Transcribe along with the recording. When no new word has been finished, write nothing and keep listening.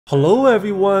Hello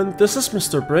everyone, this is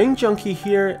Mr. Brain Junkie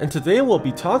here, and today we'll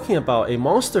be talking about a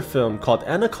monster film called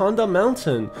Anaconda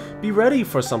Mountain. Be ready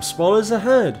for some spoilers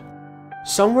ahead.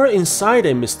 Somewhere inside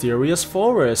a mysterious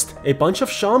forest, a bunch of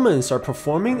shamans are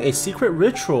performing a secret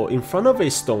ritual in front of a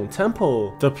stone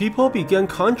temple. The people begin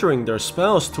conjuring their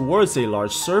spells towards a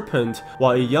large serpent,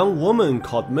 while a young woman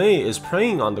called May is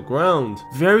praying on the ground.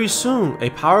 Very soon,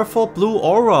 a powerful blue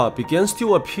aura begins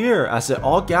to appear as it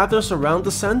all gathers around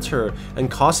the center and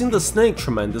causing the snake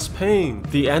tremendous pain.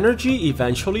 The energy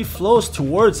eventually flows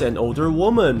towards an older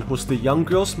woman who's the young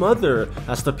girl's mother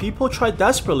as the people try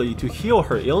desperately to heal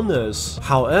her illness.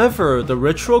 However, the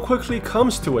ritual quickly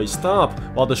comes to a stop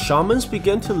while the shamans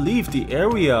begin to leave the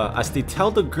area as they tell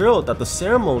the girl that the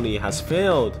ceremony has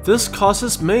failed. This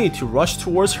causes May to rush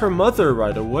towards her mother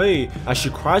right away as she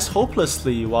cries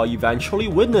hopelessly while eventually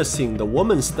witnessing the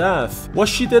woman's death. What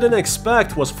she didn't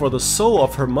expect was for the soul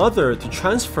of her mother to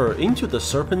transfer into the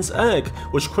serpent's egg,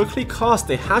 which quickly caused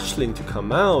a hatchling to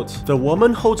come out. The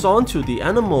woman holds on to the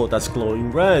animal that's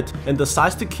glowing red and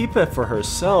decides to keep it for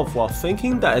herself while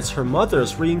thinking that it's her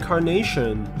mother's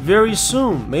reincarnation. Very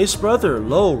soon, May's brother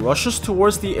Lo rushes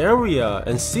towards the area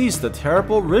and sees the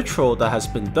terrible ritual that has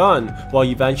been done, while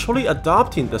eventually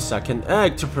adopting the second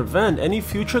egg to prevent any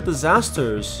future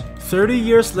disasters. 30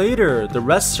 years later, the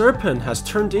red serpent has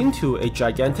turned into a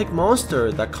gigantic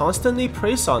monster that constantly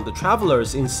preys on the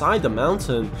travelers inside the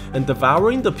mountain and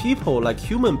devouring the people like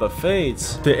human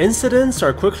buffets. The incidents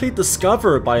are quickly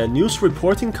discovered by a news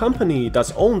reporting company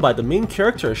that's owned by the main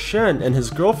character Shen and his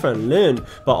girlfriend Lin,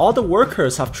 but all the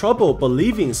workers have trouble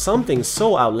believing something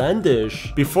so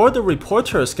outlandish. Before the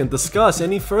reporters can discuss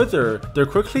any further, they're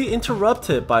quickly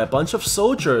interrupted by a bunch of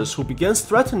soldiers who begins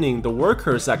threatening the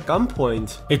workers at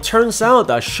gunpoint. It turns out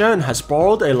that Shen has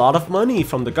borrowed a lot of money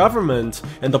from the government,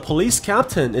 and the police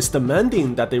captain is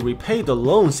demanding that they repay the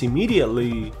loans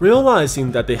immediately.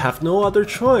 Realizing that they have no other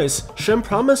choice, Shen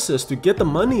promises to get the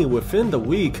money within the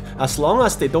week as long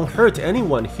as they don't hurt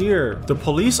anyone here. The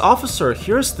police officer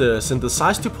hears this and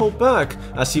decides to pull back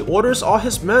as he orders all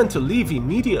his men to leave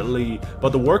immediately,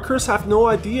 but the workers have no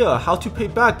idea how to pay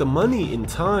back the money in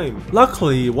time.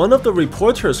 Luckily, one of the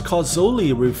reporters called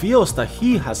Zoli reveals that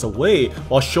he has a way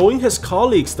while showing his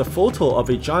colleagues the photo of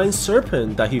a giant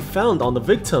serpent that he found on the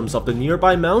victims of the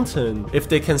nearby mountain. If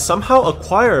they can somehow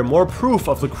acquire more proof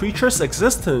of the creature's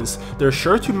existence, they're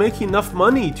sure to make enough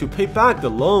money to pay back the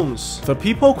loans. The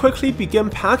people quickly begin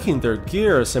packing their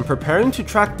gears and preparing to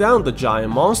track down the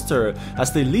giant monster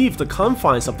as they leave the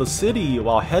confines of the city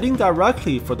while heading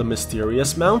directly for the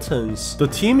mysterious mountains. The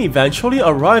team eventually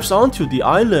arrives onto the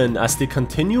island as they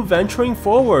continue venturing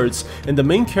forwards, and the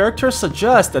main character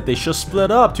suggests that they should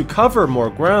split up to cover more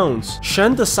grounds.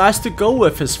 Shen decides to go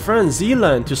with his friend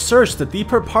Zealand to search the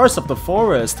deeper parts of the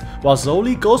forest, while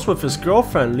Zoli goes with his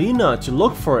girlfriend Lina to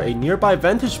look for a nearby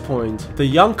vantage point. The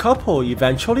young couple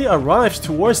eventually arrives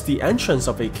towards the entrance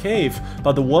of a cave,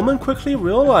 but the woman quickly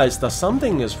realizes that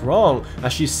something is wrong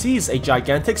as she sees a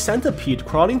gigantic centipede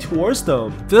crawling towards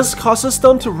them. This causes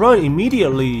them to run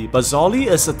immediately, but Zoli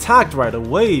is attacked right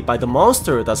away by the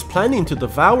monster that's planning to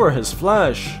devour his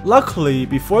flesh. Luckily,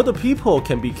 before the people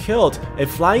can be killed, a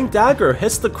flying dagger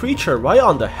hits the creature right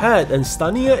on the head and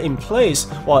stunning it in place,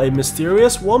 while a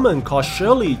mysterious woman called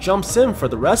Shirley jumps in for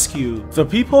the rescue. The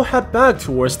people head back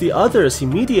towards the others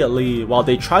immediately while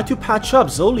they try to patch up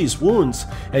Zoli's wounds,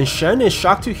 and Shen is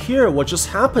shocked to hear what just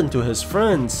happened to his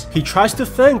friends. He tries to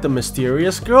thank the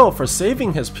mysterious girl for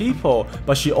saving his people,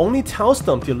 but she only tells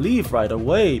them to leave right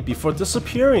away before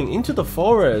disappearing into the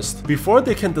forest. Before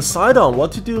they can decide on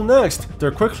what to do next,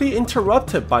 they're quickly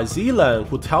interrupted by Zealand,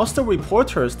 who tells the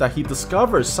reporters that he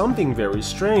discovers something very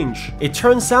strange. It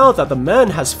turns out that the man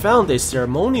has found a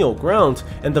ceremonial ground,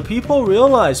 and the people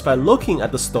realize by looking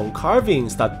at the stone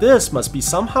carvings that this must be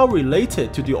somehow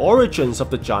related to the origins of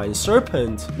the giant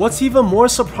serpent. What's even more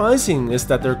surprising is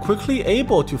that they're quickly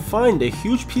able to find a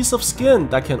huge piece of skin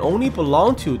that can only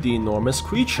belong to the enormous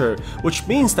creature, which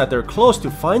means that they're close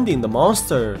to finding the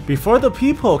monster. Before the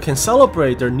people can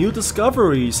celebrate their new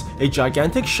discoveries, a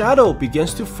gigantic shadow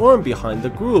begins to form behind the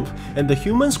group, and the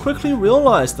humans quickly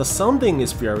realize that something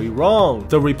is very wrong.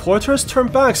 The reporters turn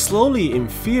back slowly in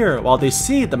fear while they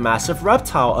see the massive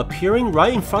reptile appearing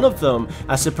right in front of them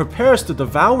as it prepares to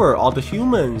devour all the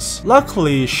humans.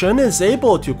 Luckily, Shen is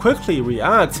able to quickly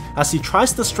react as he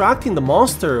tries distracting the monster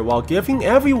monster while giving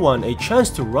everyone a chance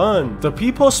to run. The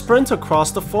people sprint across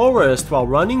the forest while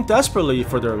running desperately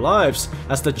for their lives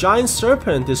as the giant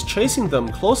serpent is chasing them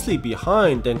closely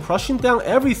behind and crushing down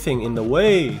everything in the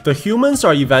way. The humans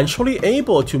are eventually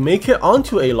able to make it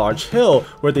onto a large hill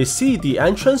where they see the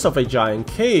entrance of a giant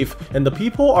cave, and the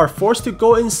people are forced to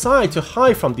go inside to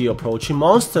hide from the approaching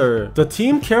monster. The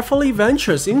team carefully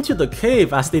ventures into the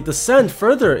cave as they descend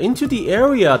further into the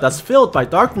area that's filled by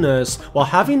darkness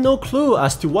while having no clue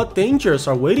as to what dangers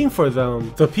are waiting for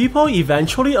them. The people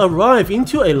eventually arrive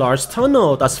into a large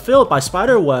tunnel that's filled by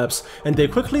spider webs, and they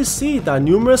quickly see that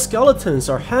numerous skeletons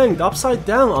are hanged upside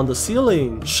down on the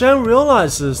ceiling. Shen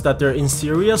realizes that they're in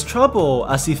serious trouble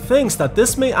as he thinks that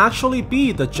this may actually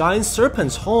be the giant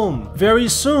serpent's home. Very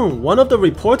soon, one of the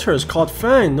reporters called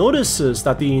Fang notices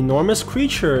that the enormous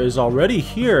creature is already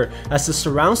here as it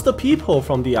surrounds the people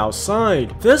from the outside.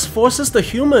 This forces the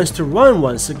humans to run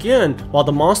once again while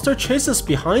the monster chases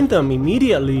behind them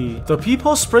immediately. The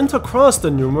people sprint across the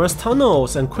numerous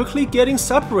tunnels and quickly getting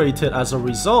separated as a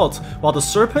result, while the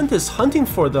serpent is hunting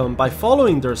for them by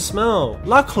following their smell.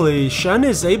 Luckily, Shen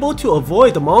is able to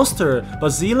avoid the monster, but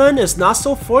Zealand is not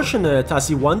so fortunate as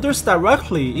he wanders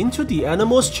directly into the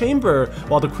animal's chamber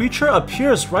while the creature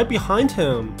appears right behind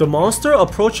him. The monster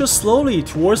approaches slowly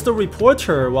towards the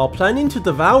reporter while planning to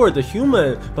devour the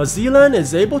human, but Zealand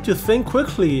is able to think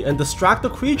quickly and distract the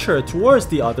creature towards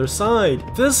the other side.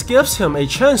 This gives him a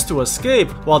chance to escape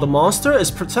while the monster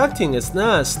is protecting its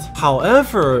nest.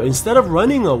 However, instead of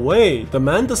running away, the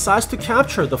man decides to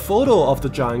capture the photo of the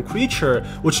giant creature,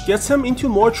 which gets him into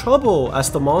more trouble as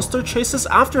the monster chases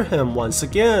after him once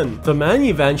again. The man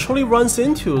eventually runs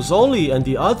into Zoli and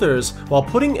the others while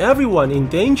putting everyone in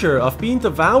danger of being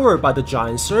devoured by the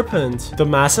giant serpent. The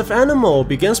massive animal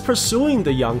begins pursuing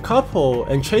the young couple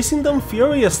and chasing them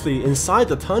furiously inside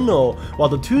the tunnel while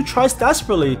the two tries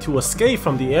desperately to escape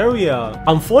from the area.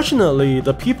 Unfortunately,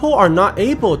 the people are not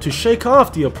able to shake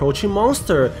off the approaching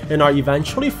monster and are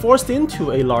eventually forced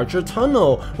into a larger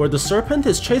tunnel where the serpent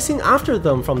is chasing after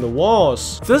them from the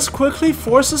walls. This quickly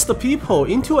forces the people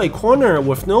into a corner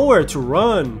with nowhere to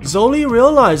run. Zoli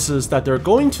realizes that they're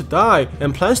going to die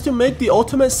and plans to make the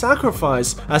ultimate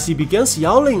sacrifice as he begins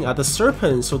yelling at the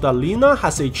serpent so that Lena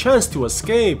has a chance to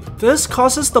escape. This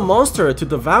causes the monster to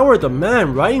devour the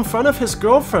man right in front of his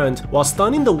girlfriend while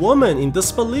stunning the woman in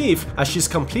disbelief as she's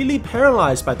completely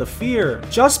paralyzed by the fear.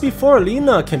 Just before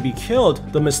Lena can be killed,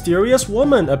 the mysterious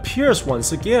woman appears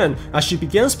once again as she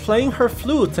begins playing her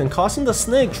flute and causing the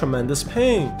snake tremendous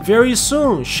pain. Very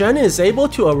soon, Shen is able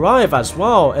to arrive as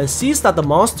well and sees that the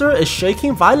monster is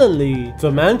shaking violently.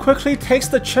 The man quickly takes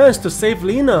the chance to save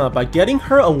Lena by getting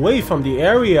her away from the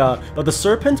area, but the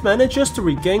serpent manages to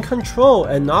regain control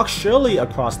and knock Shirley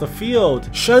across the field.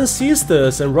 Shen sees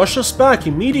this and rushes back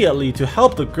immediately to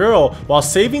help the girl while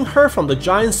saving her from the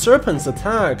giant serpent's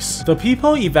attacks. The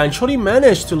people eventually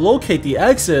manage to locate the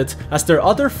exit as their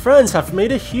other friends have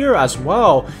made it here as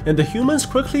well, and the humans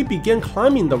quickly begin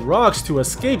climbing the rocks to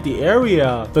escape the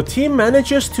area. The team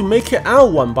manages to make it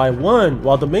out one by one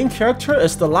while the main character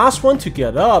is the last one to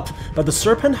get up, but the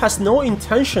serpent has no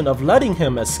intention of letting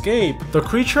him escape. The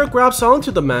creature grabs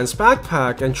onto the man's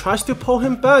backpack and tries to pull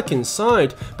him back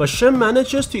inside, but Shen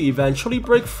manages to eventually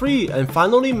break free and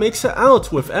finally makes it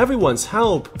out with everyone's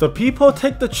help. The people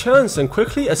take the chance and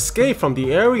quickly escape from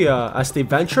the area as they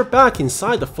venture back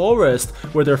inside the forest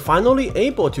where they're finally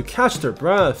able to catch their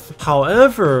breath.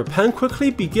 However, Pan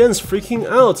quickly begins freaking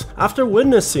out after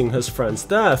witnessing his friend's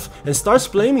death and starts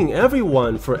blaming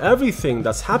everyone for everything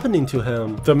that's happening to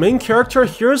him. The main character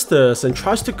hears this and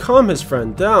tries to calm his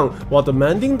friend down while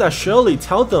demanding that Shirley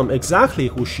tell them exactly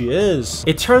who she is.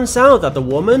 It turns out that the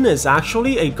woman is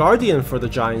actually a guardian for the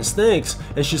giant snakes,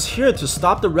 and she's here to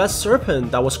stop the red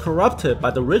serpent that was corrupted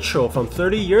by the ritual from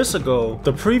 30 years ago.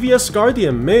 The previous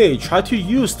guardian, May, tried to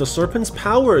use the serpent's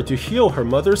power to heal her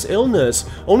mother's illness,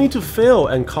 only to fail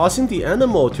and causing the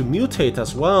animal to mutate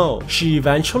as well. She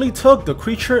eventually took the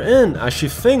creature in as she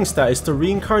thinks that it's the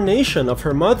reincarnation of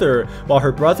her mother, while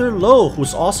her brother Lo,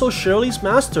 who's also Shirley's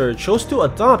master, chose to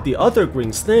adopt the other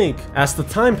green snake. As the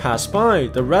time passed by,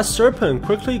 the red serpent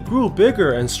quickly grew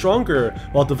bigger and stronger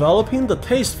while developing the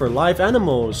taste for live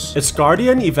animals. Its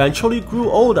guardian eventually grew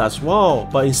old as well,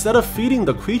 but instead of feeding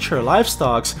the creature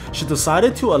livestock, she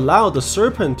decided to allow the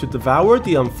serpent to devour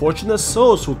the unfortunate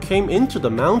souls who came into the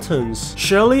mountains.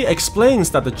 Shirley explains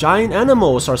that the giant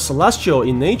animals are celestial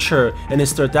in nature and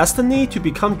it's their destiny to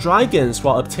become dragons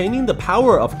while obtaining the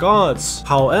power of gods.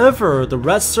 However, the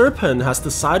red serpent has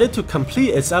decided to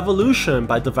complete its evolution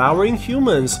by devouring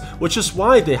humans, which is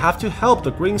why they have to help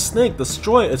the green snake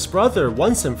destroy its brother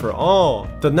once and for all.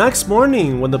 The next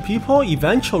morning, when the people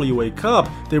eventually wake up,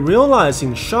 they realize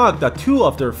in shock that 2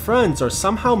 of their friends are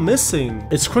somehow missing.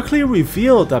 It's quickly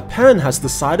revealed that Pen has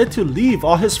decided to leave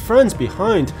all his friends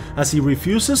behind as he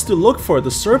refuses to look for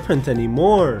the serpent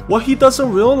anymore. What he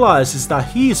doesn't realize is that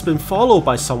he's been followed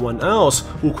by someone else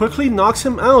who quickly knocks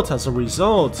him out as a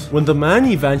result. When the man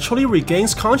eventually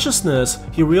regains consciousness,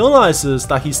 he realizes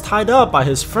that he's tied up by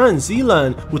his friend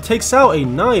Zealand, who takes out a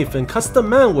knife and cuts the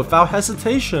man without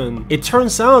hesitation. It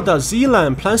turns out that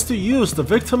Zealand plans to use the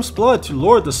victim's blood to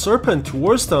lure the serpent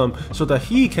towards them so that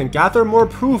he can gather more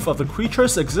proof of the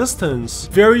creature's existence.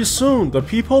 Very soon, the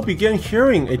people begin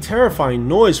hearing a terrifying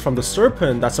noise from the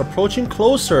serpent that's approaching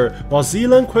closer, while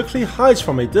Zealand quickly hides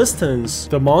from a distance.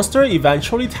 The monster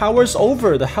eventually towers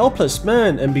over the helpless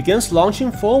man and begins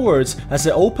launching forwards as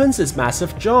it opens its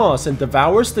massive jaws and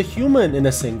devours the human in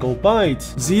a single bite.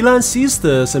 Zealand sees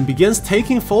this and begins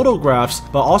taking photographs,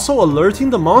 but also alerting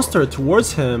the monster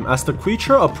towards him as the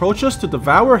creature approaches to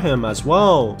devour him as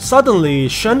well. Suddenly,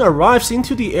 Shen arrives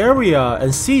into the area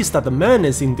and sees that the man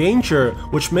is in danger,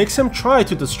 which makes him try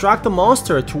to distract the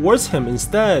monster towards him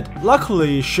instead.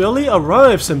 Luckily, Shirley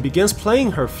arrives and begins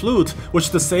playing her flute,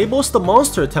 which disables the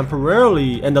monster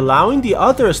temporarily and allowing the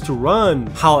others to run.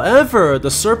 However,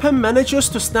 the serpent manages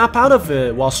to snap out of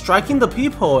it while striking the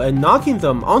people and knocking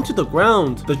them onto the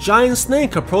ground. The giant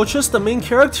snake approaches the main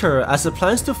character as it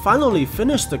plans to finally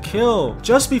finish the kill.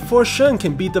 Just before Shen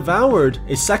can be devoured,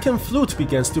 a second flute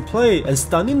begins to play and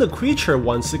stunning the creature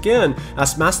once again,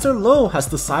 as Master Lo has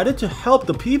decided to help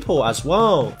the people as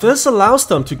well. This allows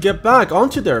them to get back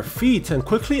onto their feet and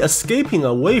quickly escaping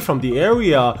away from the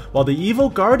area, while the evil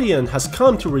guardian has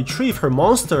come to retrieve her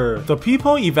monster. The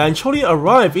people eventually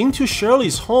arrive into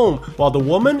Shirley's home, while the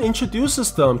woman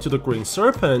introduces them to the green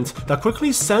serpent that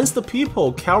quickly sends the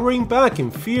people cowering back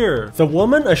in fear. The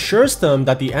woman assures them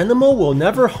that the animal will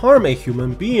never harm a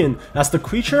human being, as the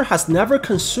creature has never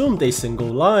consumed a single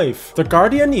life. The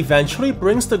guardian eventually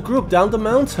brings the group down the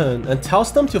mountain and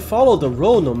tells them to follow the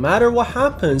road no matter what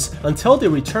happens until they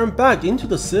return back into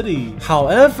the city.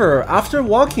 However, after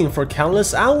walking for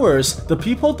countless hours, the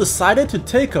people decided to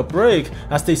take a break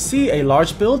as they see a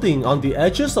large building on the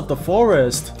edges of the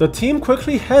forest. The team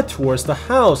quickly head towards the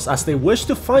house as they wish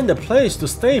to find a place to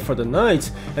stay for the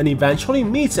night, and eventually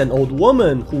meets an old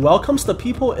woman who welcomes the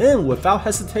people in without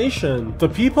hesitation. The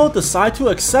people decide to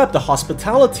accept the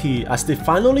hospitality as they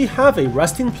finally have a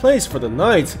resting place for the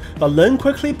night, but Lin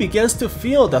quickly begins to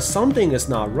feel that something is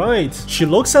not right. She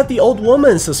looks at the old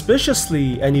woman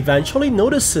suspiciously and eventually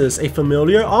notices a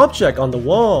familiar object on the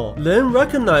wall. Lin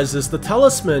recognizes the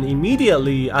talisman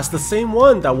immediately as the same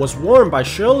one that was worn by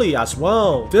Shirley as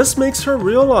well. This makes her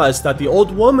realize that the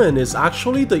old woman is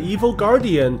actually the evil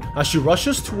guardian as she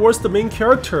rushes towards the main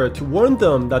character to warn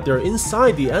them that they're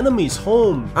inside the enemy's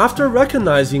home. After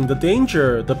recognizing the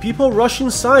danger, the people rush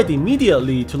inside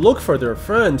immediately to look for their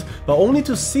friend, but only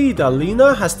to see that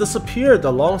Lena has disappeared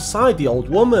alongside the old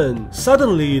woman.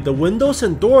 Suddenly, the windows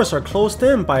and doors are closed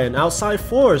in by an outside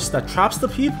force that traps the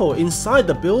people inside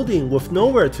the building with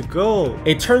nowhere to go.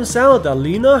 It turns out that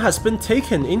Lena has been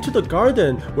taken into the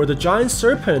garden where the giant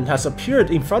serpent has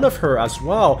appeared in front of her as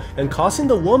well and causing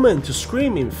the woman to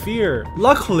scream in fear.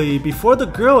 Luckily, before the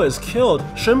girl is killed,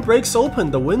 Shen breaks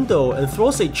open the window and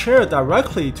throws a chair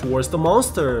directly towards the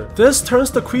monster. This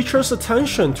turns the creature's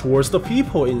attention towards the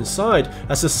people inside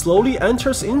as it slowly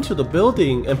enters into the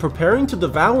building and preparing to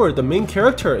devour the main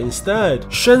character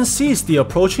instead. Shen sees the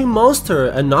approaching monster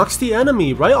and knocks the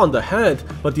enemy right on the head,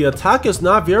 but the attack is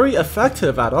not very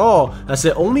effective at all as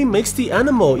it only makes the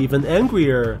animal even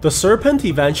angrier. The serpent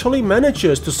eventually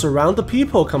manages to surround the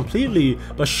people completely,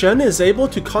 but Shen is able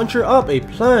to conjure up a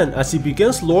plan as he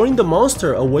begins luring the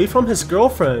monster away from his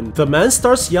girlfriend. The man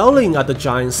starts yelling at the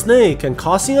giant snake and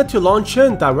causing it to launch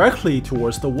in directly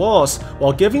towards the walls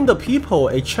while giving the people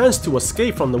a chance to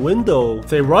escape from the window.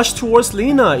 They rush towards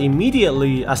Lena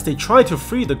immediately as they try to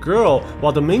free the girl,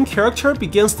 while the main character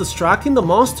begins distracting the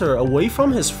monster away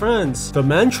from his friends. The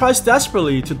man tries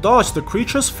desperately to dodge the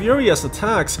creature's furious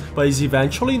attacks, but is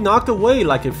eventually knocked away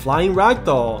like a flying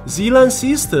ragdoll. Zealand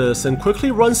sees this and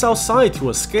quickly runs outside to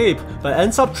escape, but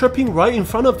ends up tripping right in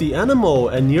front of the animal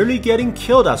and nearly getting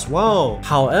killed as well.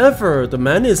 However, the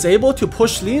man is able to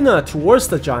push Lena towards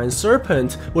the giant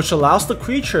serpent, which allows the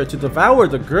creature to devour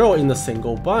the girl in a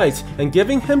single bite and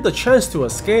giving him the chance to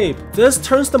escape. This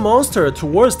turns the monster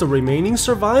towards the remaining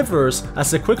survivors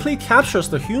as it quickly captures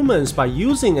the humans by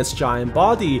using its giant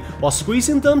body while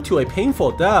squeezing them to a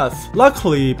painful death.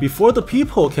 Luckily, before the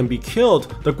people can be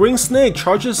killed, the green snake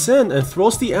charges in and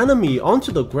throws the enemy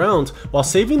onto the ground while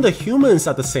saving the humans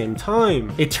at the same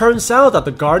time. It turns out that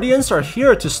the guardians are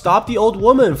here to stop the old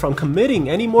woman from committing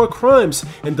any more crimes times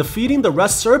and defeating the Red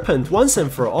Serpent once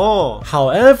and for all.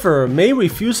 However, Mei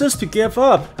refuses to give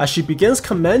up as she begins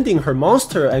commanding her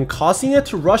monster and causing it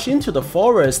to rush into the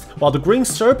forest while the Green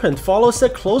Serpent follows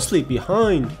it closely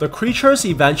behind. The creatures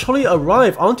eventually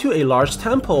arrive onto a large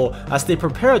temple as they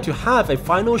prepare to have a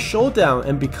final showdown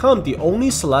and become the only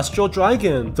celestial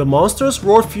dragon. The monsters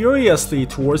roar furiously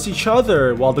towards each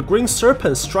other while the Green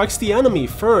Serpent strikes the enemy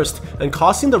first and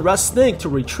causing the Red Snake to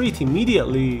retreat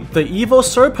immediately. The evil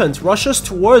serpent rushes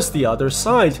towards the other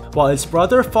side while its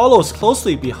brother follows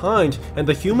closely behind, and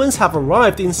the humans have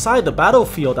arrived inside the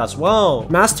battlefield as well.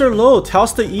 Master Lo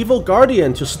tells the evil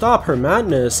guardian to stop her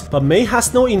madness, but Mei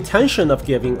has no intention of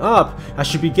giving up as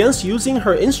she begins using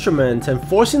her instrument and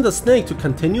forcing the snake to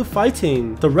continue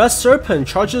fighting. The Red Serpent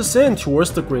charges in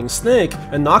towards the Green Snake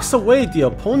and knocks away the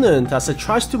opponent as it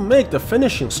tries to make the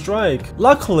finishing strike.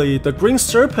 Luckily, the Green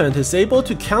Serpent is able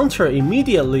to counter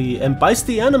immediately and bites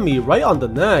the enemy right on the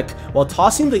neck while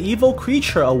tossing the evil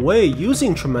creature away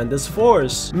using tremendous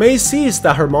force. Mei sees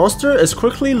that her monster is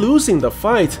quickly losing the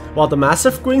fight while the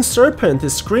massive Green Serpent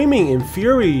is screaming in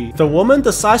fury. The woman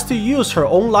decides to use her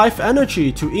own life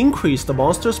energy to increase the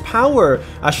monster's power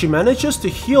as she manages to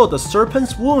heal the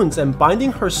serpent's wounds and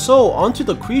binding her soul onto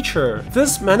the creature.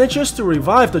 This manages to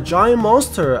revive the giant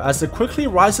monster as it quickly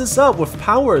rises up with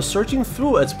power surging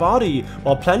through its body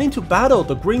while planning to battle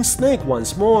the Green Snake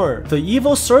once more. The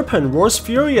evil serpent roars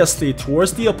furiously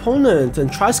towards the opponent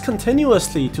and tries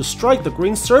continuously to strike the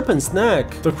Green Serpent's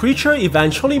neck. The creature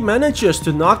eventually manages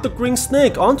to knock the Green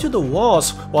Snake onto the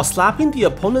walls while slapping the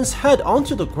opponent's head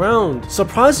onto the ground.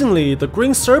 Surprisingly, the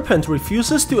Green Serpent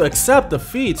refuses to accept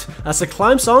defeat as it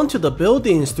climbs onto the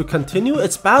buildings to continue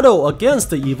its battle against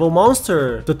the evil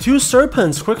monster. The two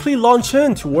serpents quickly launch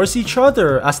in towards each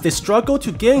other as they struggle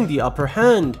to gain the upper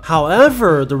hand.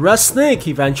 However, the Red Snake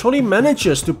eventually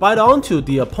manages to bite onto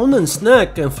the opponent's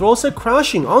neck and throws it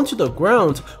crashing onto the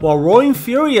ground while roaring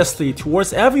furiously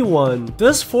towards everyone.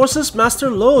 This forces Master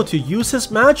Lo to use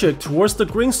his magic towards the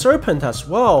Green Serpent as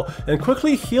well and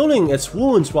quickly healing its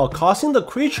wounds while causing the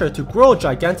creature to grow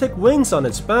gigantic wings on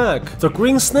its back. The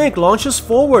Green Snake launches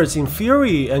forwards in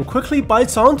fury and quickly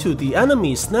bites onto the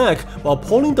enemy's neck while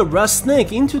pulling the Red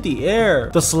Snake into the air.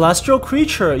 The celestial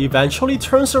creature eventually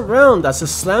turns around as it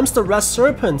slams the Red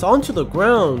Serpent onto the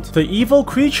ground. The evil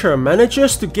creature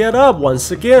manages to get up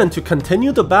once again to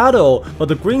continue the battle, but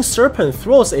the Green Serpent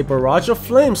throws a barrage of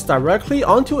flames directly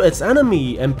onto its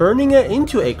enemy and burning it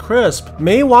into a crisp.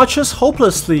 Mei watches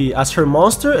hopelessly as her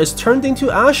monster is turned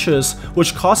into ashes,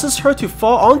 which causes her to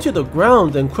fall onto the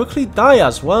ground and quickly die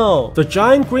as well. The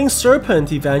giant Green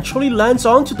Serpent eventually lands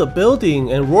onto the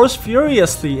building and roars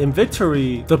furiously in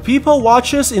victory. The people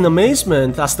watches in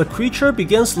amazement as the creature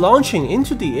begins launching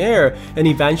into the air and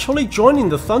eventually joining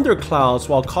the thunderclouds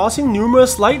while causing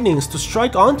numerous lightnings to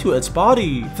strike onto its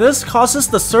body. This causes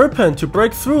the serpent to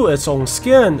break through its own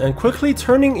skin and quickly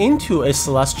turning into a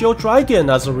celestial dragon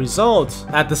as a result.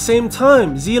 At the same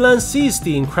time, Zealand sees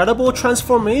the incredible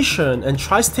transformation and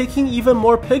tries taking even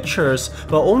more pictures,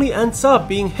 but only ends up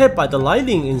being hit by the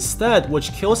lightning instead,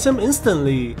 which kills him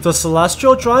instantly. The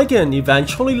celestial dragon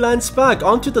eventually lands back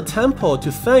onto the temple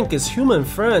to thank its human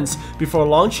friends before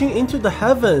launching into the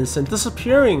heavens and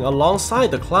disappearing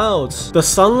alongside the clouds. The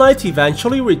sunlight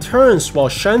eventually returns while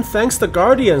Shen thanks the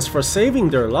guardians for saving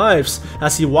their lives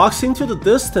as he walks into the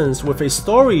distance with a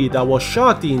story that will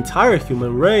shock the entire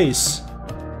human race.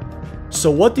 So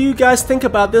what do you guys think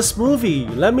about this movie?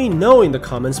 Let me know in the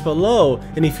comments below.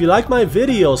 And if you like my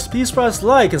videos, please press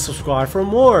like and subscribe for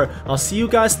more. I'll see you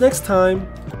guys next time.